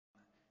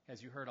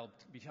As you heard, I'll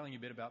be telling you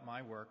a bit about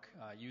my work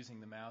using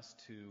the mouse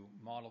to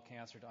model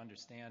cancer, to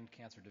understand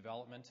cancer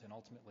development, and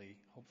ultimately,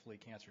 hopefully,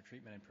 cancer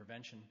treatment and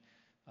prevention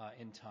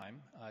in time.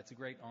 It's a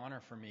great honor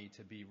for me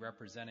to be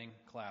representing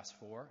Class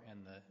 4,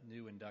 and the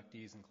new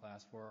inductees in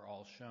Class 4 are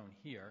all shown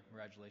here.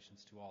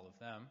 Congratulations to all of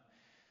them.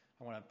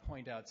 I want to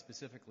point out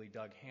specifically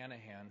Doug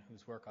Hanahan,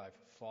 whose work I've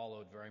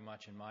followed very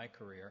much in my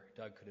career.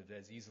 Doug could have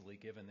as easily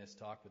given this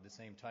talk with the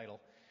same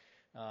title.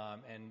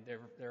 And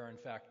there are, in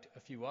fact, a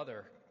few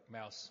other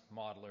mouse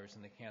modelers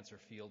in the cancer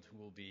field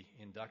who will be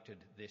inducted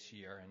this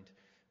year. And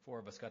four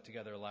of us got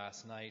together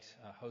last night,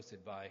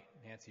 hosted by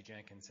Nancy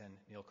Jenkins and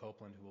Neil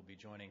Copeland, who will be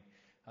joining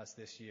us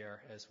this year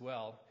as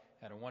well,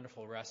 at a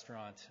wonderful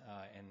restaurant.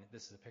 And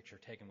this is a picture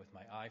taken with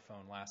my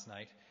iPhone last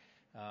night.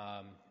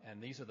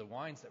 And these are the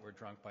wines that were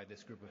drunk by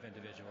this group of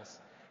individuals.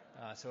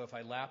 So if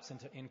I lapse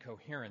into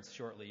incoherence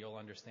shortly, you'll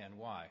understand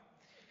why.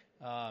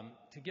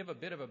 To give a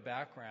bit of a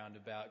background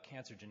about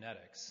cancer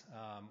genetics,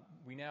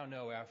 we now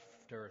know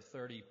after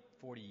 30,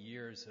 40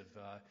 years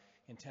of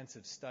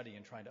intensive study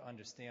and trying to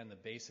understand the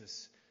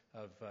basis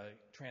of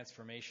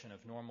transformation of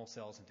normal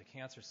cells into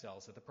cancer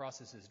cells, that the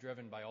process is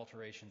driven by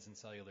alterations in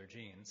cellular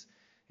genes.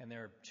 And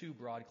there are two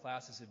broad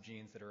classes of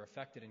genes that are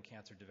affected in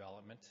cancer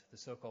development, the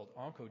so-called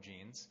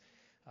oncogenes.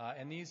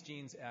 And these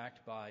genes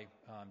act by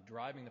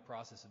driving the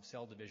process of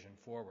cell division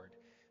forward.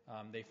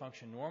 They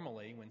function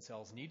normally when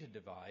cells need to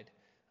divide,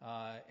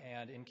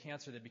 and in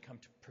cancer they become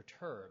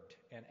perturbed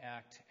and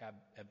act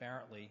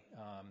aberrantly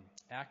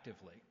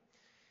actively.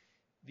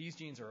 These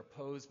genes are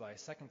opposed by a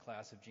second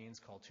class of genes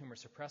called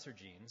tumor-suppressor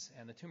genes,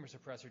 and the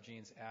tumor-suppressor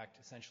genes act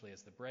essentially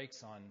as the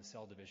brakes on the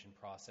cell division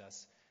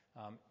process,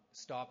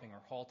 stopping or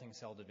halting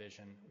cell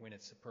division when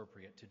it's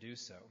appropriate to do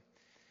so.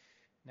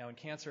 Now in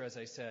cancer, as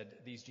I said,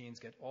 these genes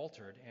get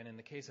altered, and in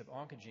the case of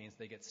oncogenes,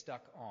 they get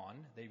stuck on.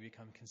 They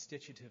become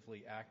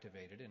constitutively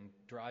activated and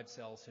drive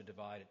cells to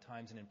divide at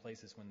times and in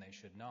places when they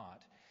should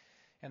not.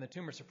 And the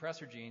tumor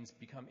suppressor genes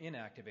become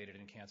inactivated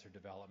in cancer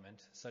development,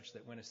 such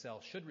that when a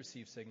cell should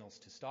receive signals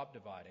to stop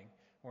dividing,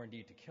 or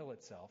indeed to kill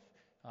itself,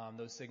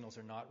 those signals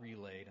are not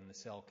relayed and the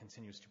cell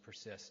continues to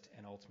persist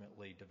and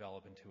ultimately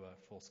develop into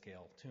a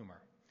full-scale tumor.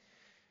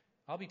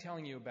 I'll be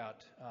telling you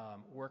about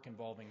work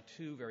involving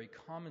two very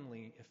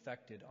commonly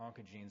affected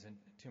oncogenes and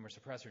tumor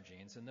suppressor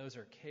genes, and those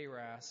are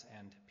K-ras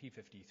and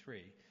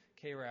P53.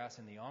 K-ras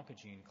in the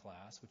oncogene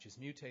class, which is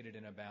mutated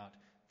in about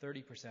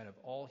 30% of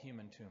all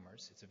human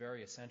tumors. It's a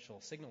very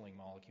essential signaling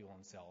molecule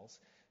in cells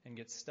and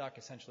gets stuck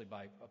essentially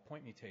by a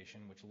point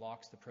mutation which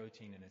locks the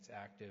protein in its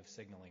active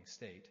signaling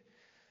state.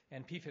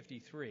 And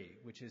P53,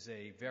 which is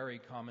a very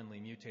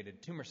commonly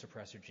mutated tumor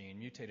suppressor gene,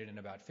 mutated in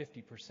about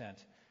 50%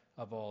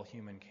 of all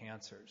human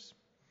cancers.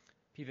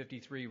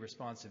 P53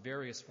 responds to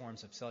various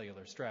forms of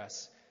cellular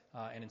stress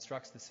and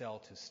instructs the cell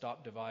to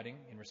stop dividing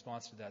in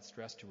response to that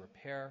stress, to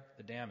repair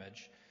the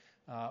damage,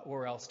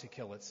 or else to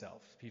kill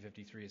itself.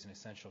 P53 is an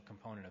essential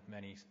component of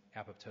many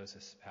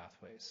apoptosis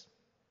pathways.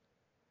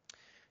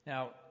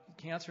 Now,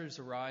 cancers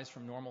arise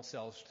from normal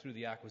cells through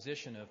the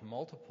acquisition of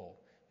multiple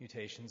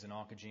mutations in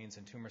oncogenes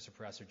and tumor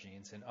suppressor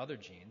genes and other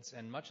genes,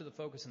 and much of the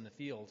focus in the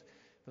field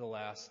for the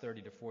last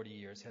 30 to 40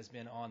 years has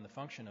been on the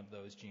function of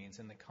those genes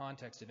in the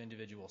context of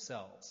individual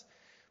cells.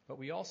 But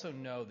we also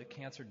know that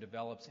cancer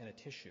develops in a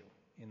tissue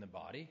in the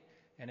body,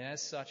 and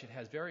as such it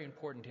has very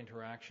important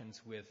interactions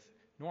with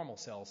normal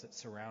cells that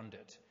surround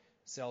it,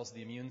 cells of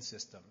the immune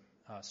system,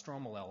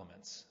 stromal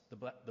elements,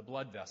 the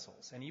blood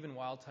vessels, and even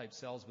wild-type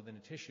cells within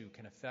a tissue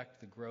can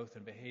affect the growth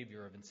and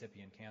behavior of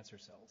incipient cancer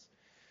cells.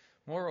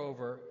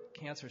 Moreover,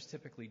 cancers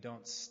typically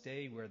don't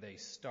stay where they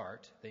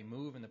start. They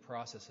move in the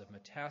process of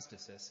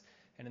metastasis,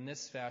 and in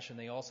this fashion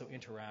they also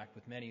interact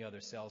with many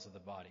other cells of the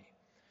body.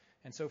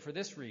 And so for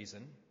this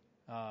reason,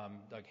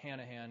 Doug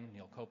Hanahan,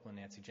 Neil Copeland,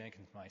 Nancy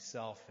Jenkins,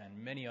 myself,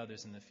 and many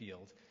others in the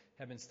field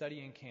have been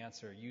studying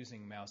cancer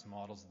using mouse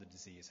models of the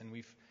disease. And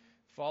we've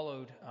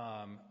followed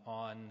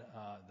on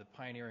the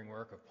pioneering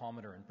work of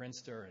Palmiter and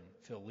Brinster and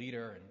Phil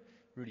Leader and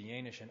Rudy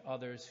Yanish and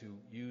others who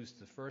used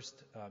the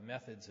first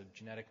methods of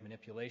genetic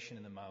manipulation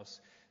in the mouse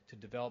to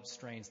develop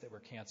strains that were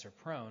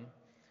cancer-prone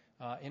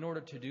in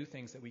order to do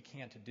things that we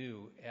can't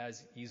do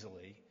as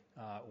easily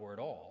or at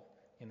all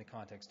in the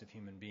context of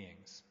human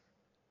beings.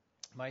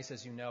 Mice,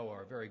 as you know,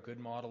 are a very good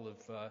model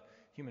of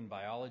human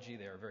biology.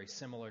 They are very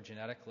similar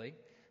genetically,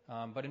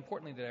 but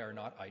importantly, they are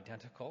not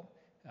identical.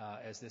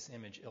 As this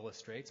image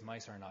illustrates,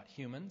 mice are not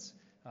humans.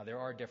 There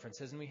are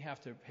differences, and we have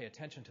to pay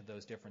attention to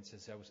those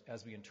differences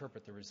as we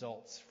interpret the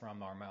results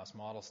from our mouse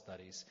model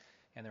studies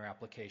and their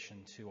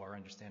application to our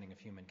understanding of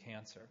human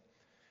cancer.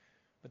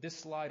 But this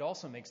slide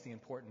also makes the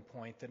important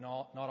point that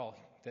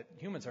that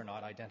humans are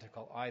not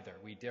identical either.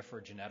 We differ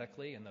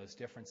genetically, and those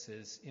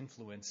differences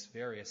influence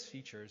various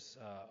features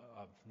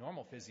of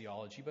normal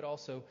physiology, but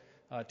also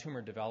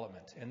tumor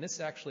development. And this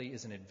actually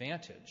is an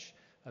advantage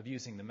of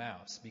using the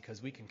mouse,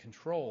 because we can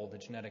control the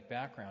genetic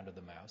background of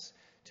the mouse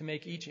to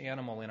make each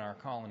animal in our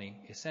colony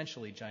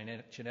essentially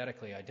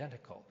genetically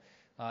identical.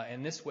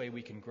 And this way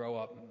we can grow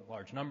up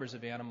large numbers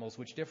of animals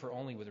which differ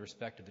only with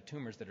respect to the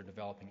tumors that are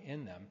developing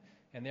in them,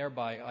 and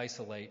thereby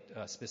isolate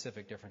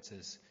specific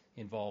differences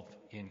involved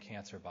in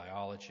cancer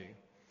biology.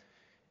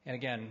 And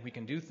again, we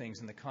can do things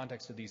in the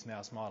context of these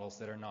mouse models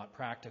that are not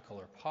practical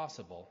or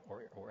possible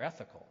or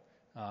ethical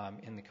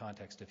in the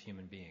context of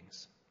human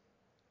beings.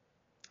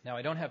 Now,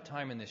 I don't have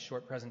time in this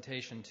short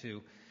presentation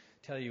to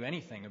tell you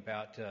anything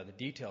about the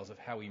details of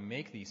how we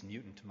make these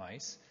mutant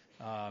mice.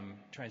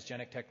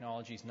 Transgenic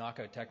technologies,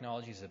 knockout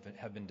technologies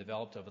have been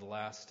developed over the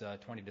last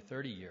 20 to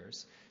 30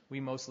 years. We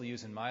mostly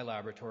use in my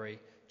laboratory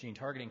gene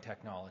targeting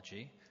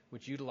technology,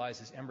 which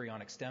utilizes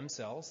embryonic stem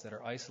cells that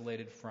are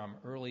isolated from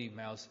early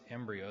mouse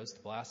embryos, the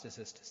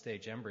blastocyst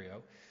stage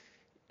embryo.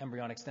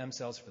 Embryonic stem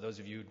cells, for those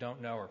of you who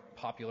don't know, are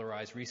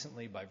popularized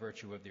recently by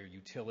virtue of their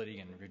utility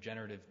in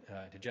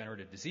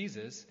degenerative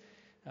diseases.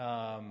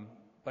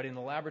 But in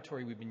the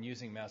laboratory, we've been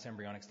using mouse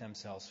embryonic stem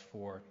cells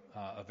for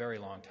a very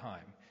long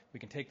time. We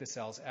can take the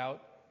cells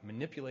out,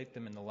 manipulate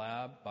them in the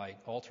lab by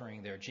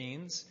altering their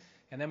genes,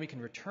 and then we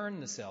can return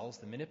the cells,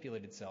 the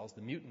manipulated cells,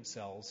 the mutant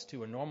cells,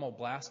 to a normal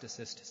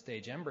blastocyst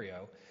stage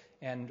embryo,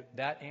 and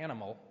that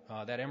animal,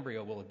 that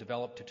embryo will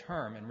develop to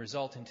term and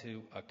result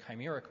into a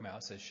chimeric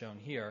mouse, as shown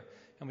here,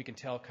 and we can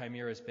tell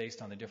chimeras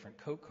based on the different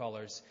coat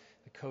colors.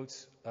 The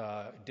coats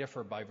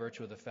differ by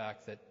virtue of the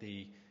fact that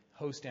the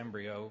host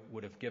embryo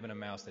would have given a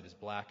mouse that is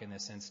black in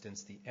this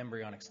instance. The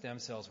embryonic stem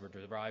cells were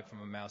derived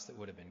from a mouse that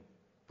would have been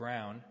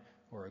brown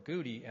or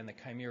agouti, and the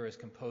chimera is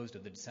composed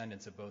of the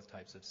descendants of both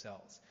types of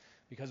cells.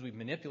 Because we've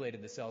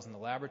manipulated the cells in the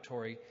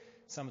laboratory,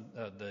 some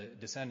of the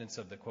descendants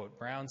of the, quote,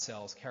 brown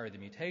cells carry the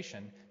mutation,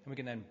 and we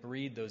can then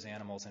breed those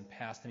animals and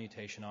pass the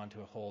mutation on to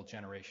a whole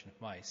generation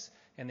of mice,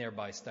 and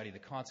thereby study the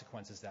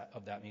consequences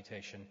of that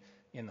mutation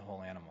in the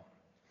whole animal.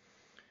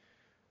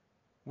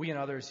 We and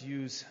others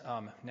use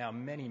now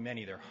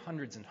many, there are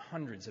hundreds and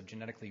hundreds of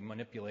genetically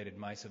manipulated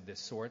mice of this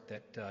sort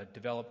that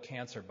develop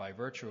cancer by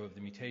virtue of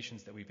the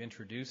mutations that we've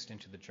introduced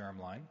into the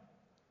germline.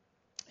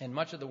 And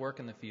much of the work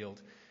in the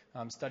field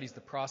studies the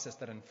process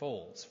that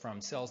unfolds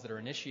from cells that are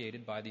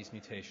initiated by these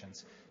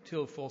mutations to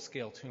a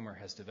full-scale tumor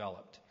has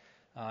developed.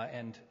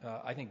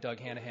 I think Doug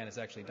Hanahan has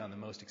actually done the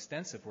most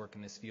extensive work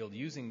in this field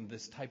using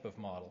this type of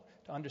model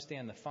to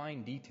understand the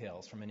fine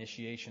details from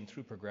initiation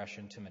through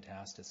progression to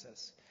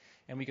metastasis.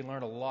 And we can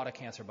learn a lot of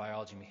cancer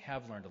biology, and we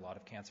have learned a lot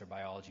of cancer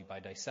biology by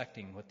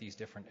dissecting what these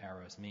different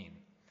arrows mean.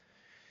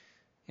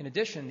 In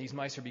addition, these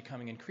mice are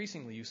becoming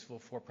increasingly useful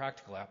for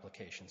practical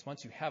applications.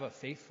 Once you have a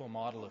faithful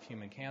model of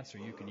human cancer,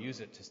 you can use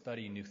it to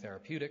study new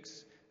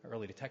therapeutics,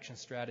 early detection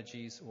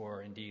strategies,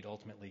 or indeed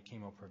ultimately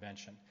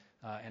chemoprevention.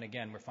 And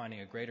again, we're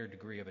finding a greater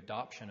degree of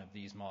adoption of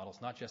these models,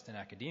 not just in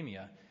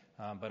academia,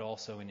 but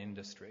also in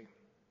industry.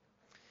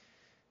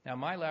 Now,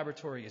 my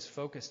laboratory is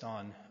focused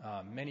on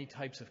many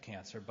types of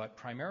cancer, but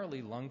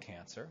primarily lung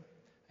cancer.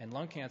 And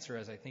lung cancer,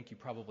 as I think you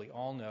probably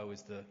all know,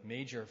 is the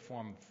major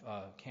form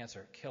of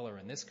cancer killer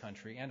in this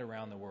country and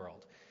around the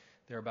world.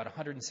 There are about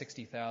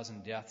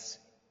 160,000 deaths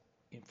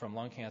from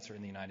lung cancer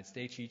in the United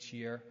States each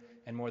year,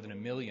 and more than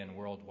 1 million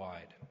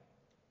worldwide.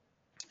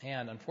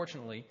 And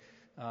unfortunately,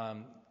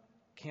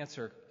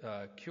 cancer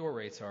cure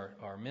rates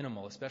are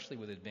minimal, especially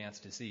with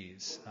advanced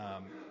disease.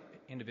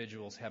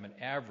 Individuals have an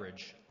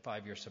average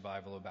 5-year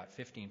survival of about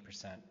 15%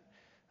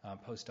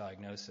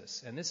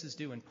 post-diagnosis. And this is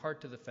due in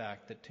part to the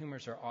fact that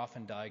tumors are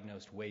often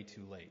diagnosed way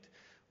too late,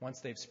 once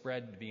they've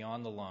spread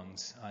beyond the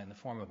lungs in the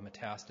form of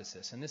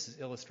metastasis. And this is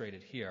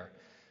illustrated here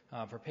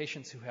for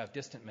patients who have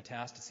distant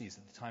metastases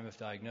at the time of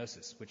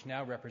diagnosis, which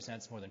now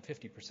represents more than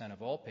 50%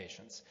 of all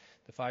patients.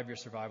 The 5-year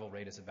survival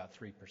rate is about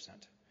 3%.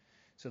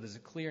 So there's a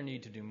clear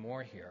need to do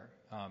more here,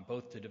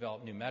 both to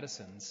develop new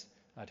medicines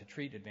to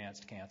treat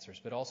advanced cancers,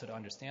 but also to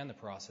understand the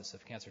process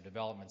of cancer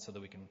development so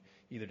that we can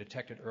either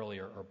detect it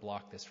earlier or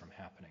block this from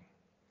happening.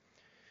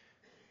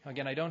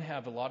 Again, I don't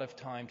have a lot of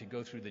time to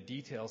go through the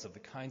details of the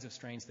kinds of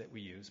strains that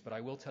we use, but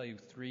I will tell you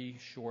 3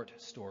 short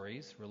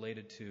stories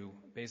related to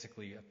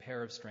basically a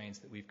pair of strains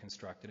that we've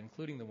constructed,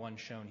 including the one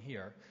shown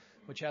here,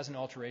 which has an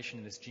alteration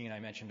in this gene I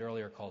mentioned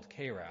earlier called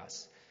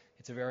K-ras.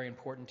 It's a very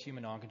important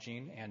human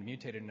oncogene and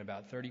mutated in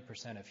about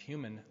 30% of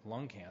human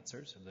lung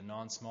cancers, of the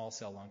non-small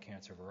cell lung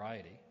cancer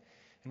variety.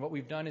 And what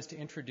we've done is to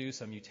introduce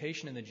a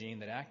mutation in the gene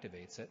that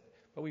activates it,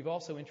 but we've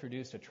also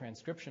introduced a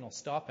transcriptional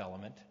stop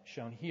element,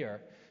 shown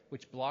here,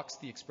 which blocks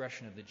the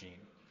expression of the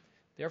gene.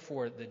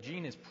 Therefore, the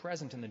gene is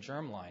present in the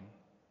germline,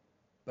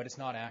 but it's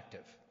not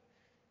active.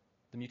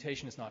 The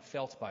mutation is not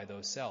felt by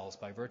those cells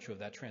by virtue of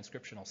that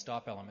transcriptional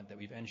stop element that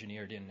we've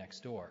engineered in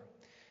next door.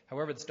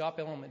 However, the stop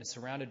element is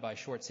surrounded by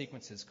short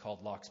sequences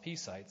called LOXP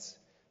sites,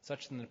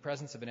 such that in the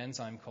presence of an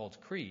enzyme called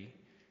CRE,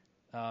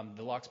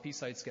 the LOXP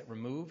sites get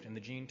removed and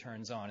the gene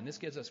turns on. And this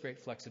gives us great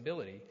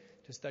flexibility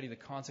to study the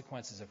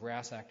consequences of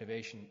RAS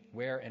activation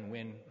where and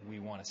when we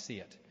want to see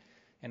it.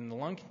 And in the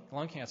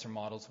lung cancer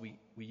models, we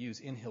use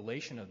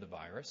inhalation of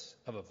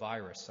a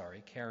virus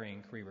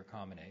carrying CRE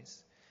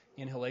recombinase.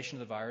 Inhalation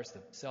of the virus,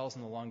 the cells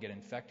in the lung get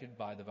infected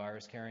by the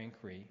virus carrying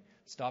CRE,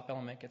 stop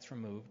element gets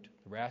removed,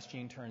 the RAS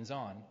gene turns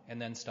on,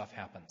 and then stuff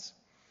happens.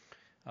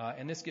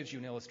 And this gives you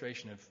an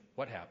illustration of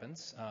what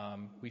happens.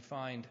 We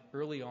find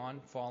early on,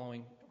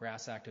 following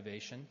RAS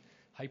activation,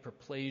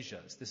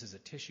 hyperplasias. This is a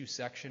tissue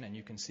section, and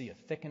you can see a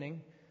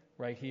thickening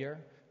right here.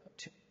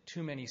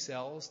 Too many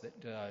cells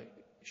that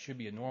should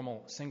be a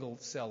normal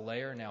single-cell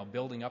layer now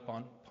building up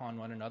upon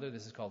one another.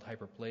 This is called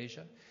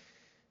hyperplasia.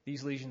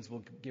 These lesions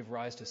will give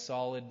rise to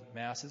solid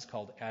masses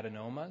called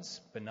adenomas,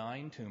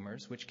 benign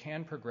tumors, which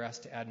can progress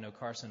to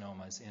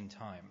adenocarcinomas in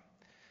time.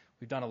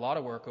 We've done a lot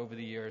of work over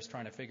the years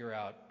trying to figure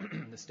out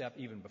the step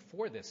even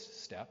before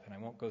this step, and I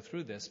won't go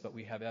through this, but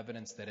we have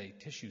evidence that a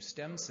tissue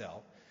stem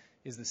cell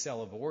is the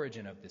cell of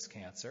origin of this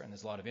cancer, and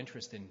there's a lot of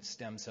interest in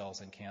stem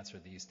cells in cancer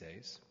these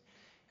days.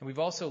 And we've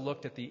also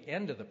looked at the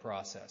end of the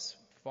process.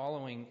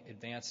 Following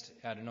advanced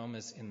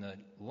adenomas in the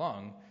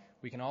lung,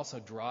 we can also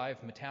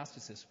drive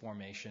metastasis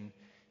formation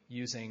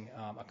using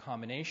a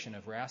combination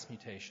of RAS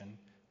mutation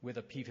with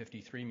a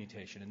p53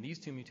 mutation. And these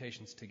two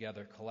mutations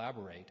together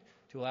collaborate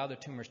to allow the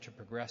tumors to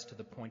progress to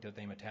the point that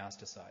they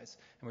metastasize.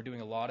 And we're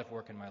doing a lot of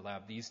work in my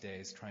lab these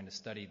days trying to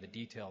study the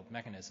detailed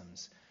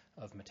mechanisms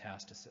of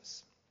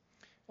metastasis.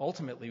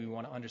 Ultimately, we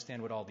want to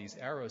understand what all these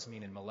arrows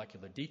mean in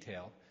molecular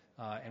detail,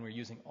 and we're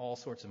using all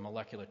sorts of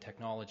molecular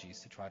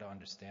technologies to try to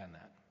understand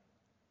that.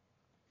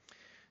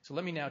 So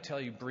let me now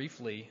tell you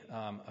briefly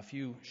a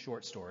few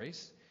short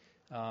stories.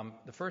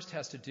 The first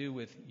has to do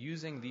with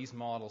using these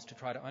models to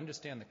try to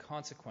understand the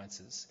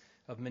consequences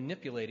of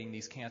manipulating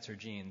these cancer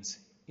genes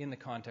in the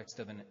context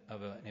of an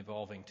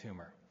evolving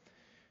tumor.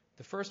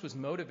 The first was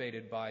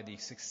motivated by the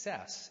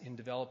success in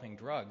developing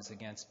drugs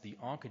against the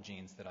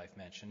oncogenes that I've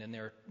mentioned, and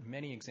there are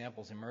many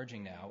examples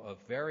emerging now of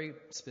very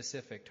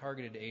specific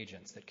targeted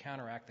agents that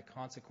counteract the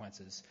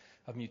consequences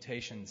of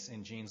mutations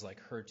in genes like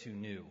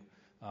HER2/neu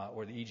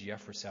or the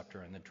EGF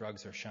receptor, and the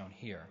drugs are shown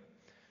here.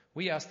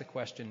 We asked the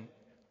question,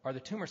 are the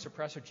tumor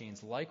suppressor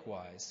genes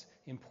likewise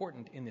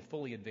important in the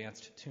fully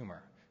advanced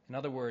tumor? In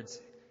other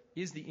words,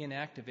 is the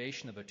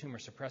inactivation of a tumor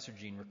suppressor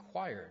gene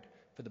required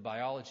for the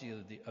biology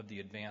of the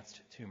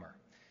advanced tumor?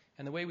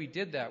 And the way we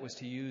did that was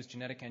to use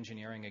genetic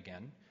engineering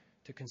again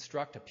to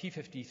construct a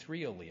p53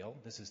 allele,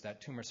 this is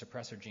that tumor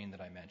suppressor gene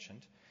that I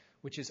mentioned,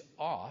 which is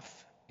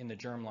off in the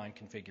germline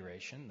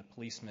configuration. The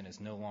policeman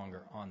is no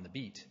longer on the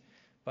beat.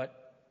 But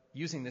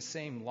using the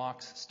same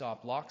locks,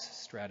 stop, locks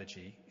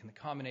strategy, in the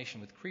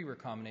combination with Cre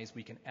recombinase,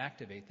 we can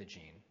activate the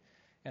gene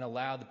and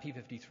allow the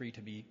p53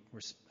 to be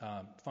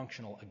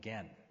functional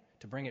again,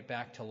 to bring it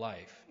back to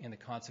life in the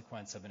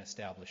consequence of an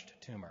established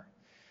tumor.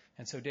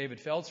 And so David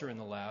Felzer in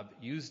the lab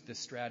used this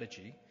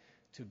strategy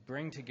to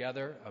bring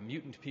together a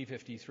mutant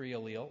p53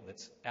 allele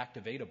that's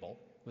activatable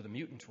with a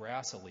mutant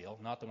RAS allele,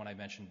 not the one I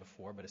mentioned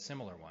before, but a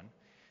similar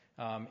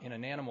one, in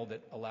an animal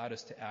that allowed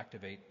us to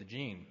activate the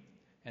gene.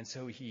 And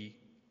so he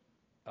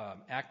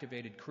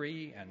activated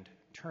Cre and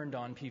turned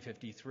on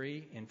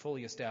p53 in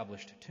fully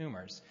established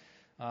tumors,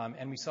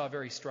 and we saw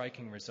very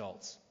striking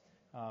results.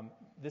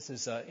 This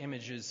is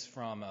images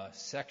from a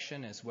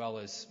section as well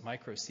as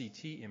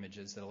micro-CT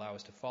images that allow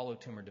us to follow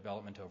tumor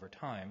development over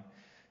time.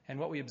 And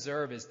what we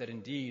observe is that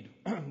indeed,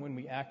 when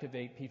we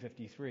activate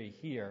p53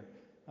 here,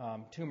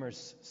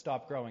 tumors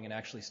stop growing and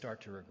actually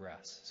start to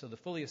regress. So the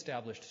fully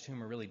established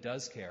tumor really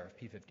does care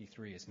if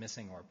p53 is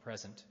missing or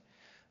present.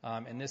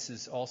 And this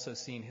is also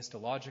seen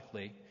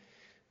histologically.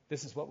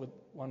 This is what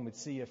one would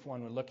see if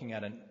one were looking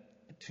at a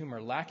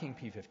tumor lacking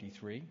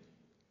p53.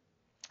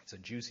 It's a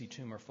juicy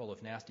tumor full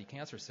of nasty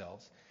cancer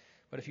cells.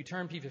 But if you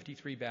turn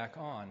p53 back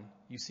on,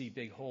 you see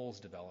big holes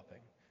developing.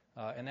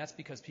 And that's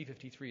because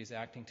p53 is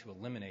acting to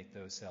eliminate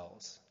those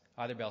cells,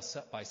 either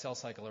by cell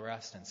cycle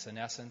arrest and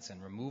senescence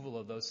and removal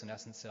of those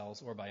senescent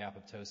cells, or by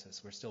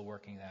apoptosis. We're still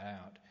working that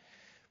out.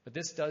 But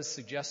this does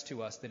suggest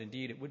to us that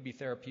indeed it would be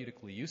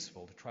therapeutically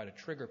useful to try to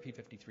trigger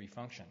p53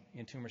 function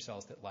in tumor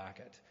cells that lack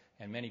it.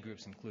 And many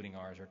groups, including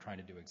ours, are trying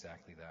to do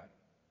exactly that.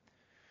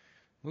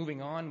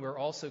 Moving on, we're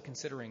also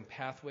considering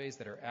pathways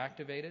that are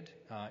activated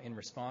in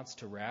response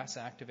to RAS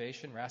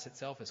activation. RAS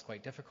itself is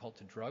quite difficult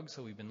to drug,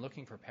 so we've been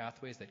looking for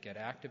pathways that get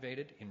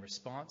activated in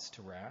response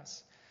to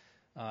RAS.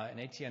 And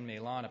Etienne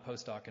Melan, a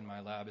postdoc in my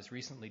lab, has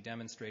recently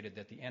demonstrated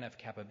that the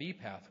NF-kappa B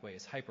pathway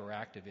is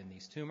hyperactive in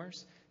these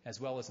tumors, as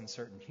well as in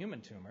certain human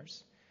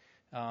tumors.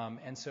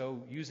 And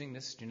so using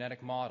this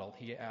genetic model,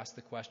 he asked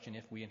the question,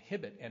 if we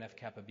inhibit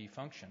NF-kappa B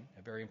function,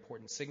 a very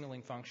important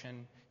signaling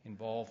function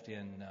involved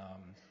in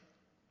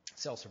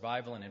cell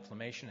survival and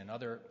inflammation and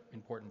other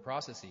important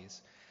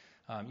processes,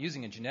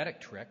 using a genetic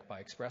trick by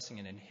expressing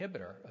an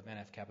inhibitor of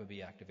NF-kappa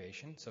B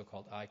activation,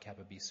 so-called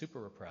I-kappa B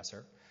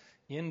superrepressor,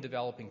 in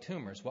developing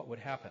tumors, what would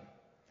happen?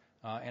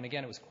 And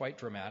again, it was quite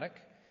dramatic.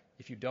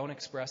 If you don't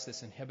express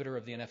this inhibitor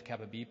of the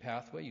NF-kappa B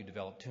pathway, you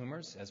develop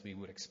tumors, as we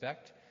would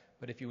expect.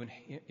 But if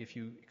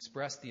you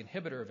express the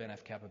inhibitor of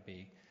NF-kappa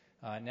B,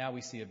 now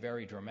we see a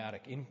very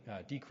dramatic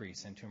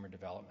decrease in tumor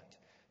development.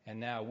 And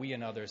now we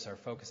and others are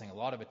focusing a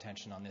lot of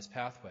attention on this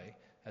pathway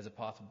as a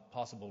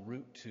possible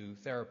route to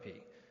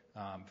therapy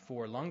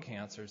for lung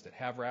cancers that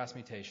have RAS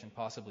mutation,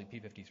 possibly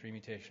p53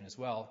 mutation as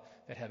well,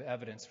 that have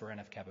evidence for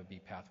NF-kappa B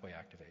pathway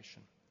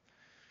activation.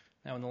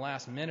 Now, in the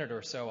last minute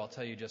or so, I'll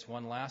tell you just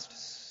one last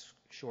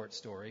short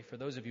story. For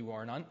those of you who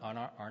are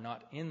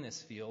not in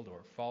this field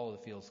or follow the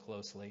fields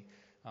closely,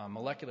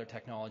 Molecular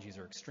technologies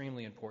are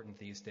extremely important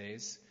these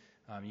days.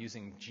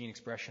 Using gene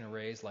expression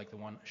arrays like the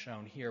one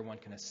shown here, one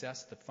can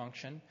assess the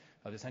function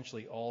of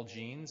essentially all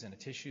genes in a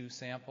tissue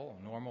sample,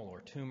 normal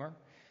or tumor.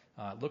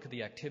 Look at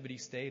the activity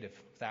state of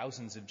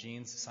thousands of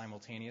genes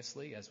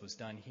simultaneously, as was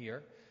done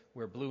here,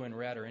 where blue and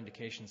red are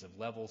indications of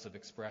levels of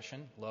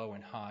expression, low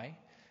and high.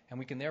 And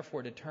we can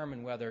therefore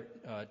determine whether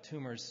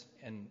tumors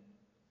and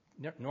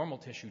normal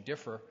tissue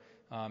differ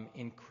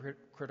in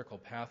critical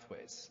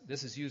pathways.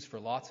 This is used for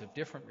lots of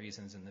different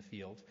reasons in the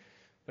field,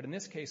 but in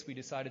this case we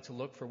decided to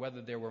look for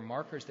whether there were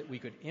markers that we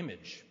could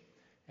image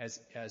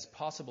as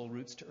possible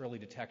routes to early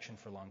detection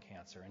for lung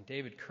cancer. And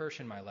David Kirsch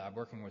in my lab,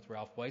 working with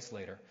Ralph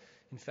Weislater,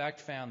 in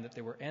fact found that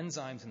there were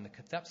enzymes in the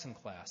cathepsin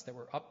class that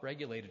were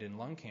upregulated in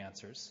lung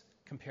cancers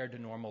compared to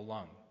normal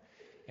lung.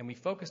 And we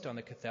focused on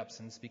the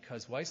cathepsins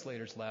because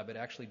Weislater's lab had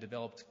actually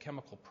developed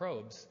chemical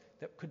probes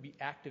that could be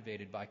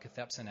activated by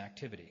cathepsin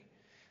activity.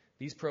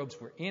 These probes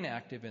were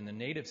inactive in the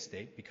native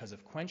state because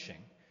of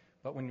quenching,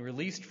 but when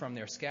released from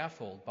their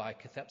scaffold by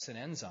cathepsin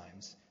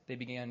enzymes,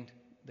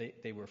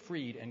 they were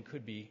freed and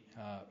could be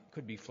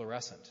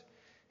fluorescent.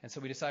 And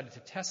so we decided to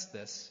test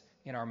this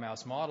in our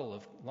mouse model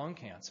of lung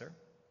cancer.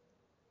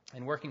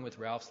 And working with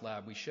Ralph's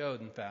lab, we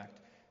showed, in fact,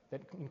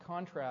 that in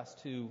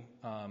contrast to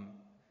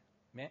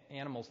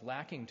animals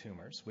lacking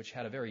tumors, which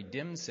had a very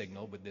dim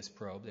signal with this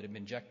probe that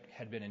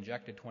had been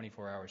injected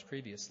 24 hours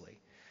previously,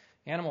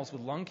 animals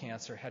with lung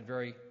cancer had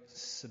very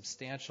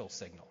substantial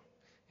signal.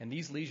 And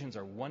these lesions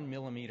are 1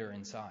 millimeter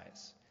in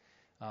size.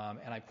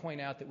 And I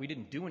point out that we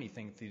didn't do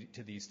anything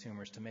to these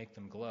tumors to make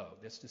them glow.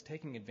 This is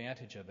taking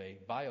advantage of a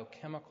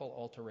biochemical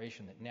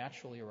alteration that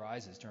naturally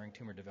arises during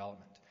tumor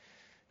development.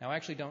 Now, I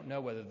actually don't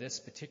know whether this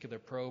particular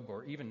probe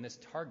or even this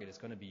target is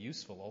going to be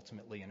useful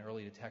ultimately in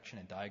early detection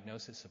and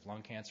diagnosis of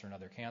lung cancer and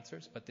other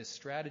cancers, but this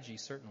strategy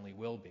certainly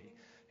will be.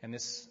 And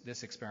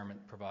this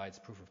experiment provides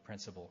proof of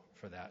principle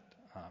for that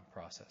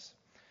process.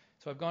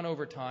 So I've gone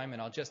over time,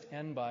 and I'll just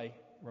end by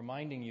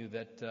reminding you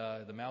that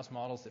the mouse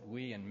models that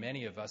we and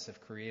many of us have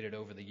created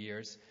over the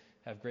years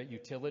have great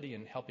utility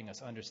in helping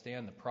us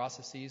understand the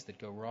processes that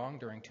go wrong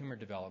during tumor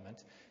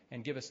development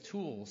and give us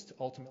tools to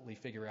ultimately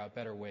figure out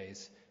better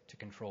ways to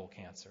control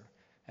cancer.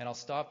 And I'll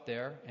stop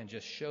there and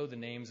just show the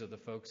names of the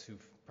folks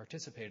who've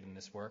participated in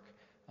this work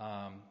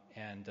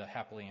and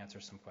happily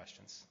answer some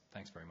questions.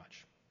 Thanks very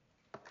much.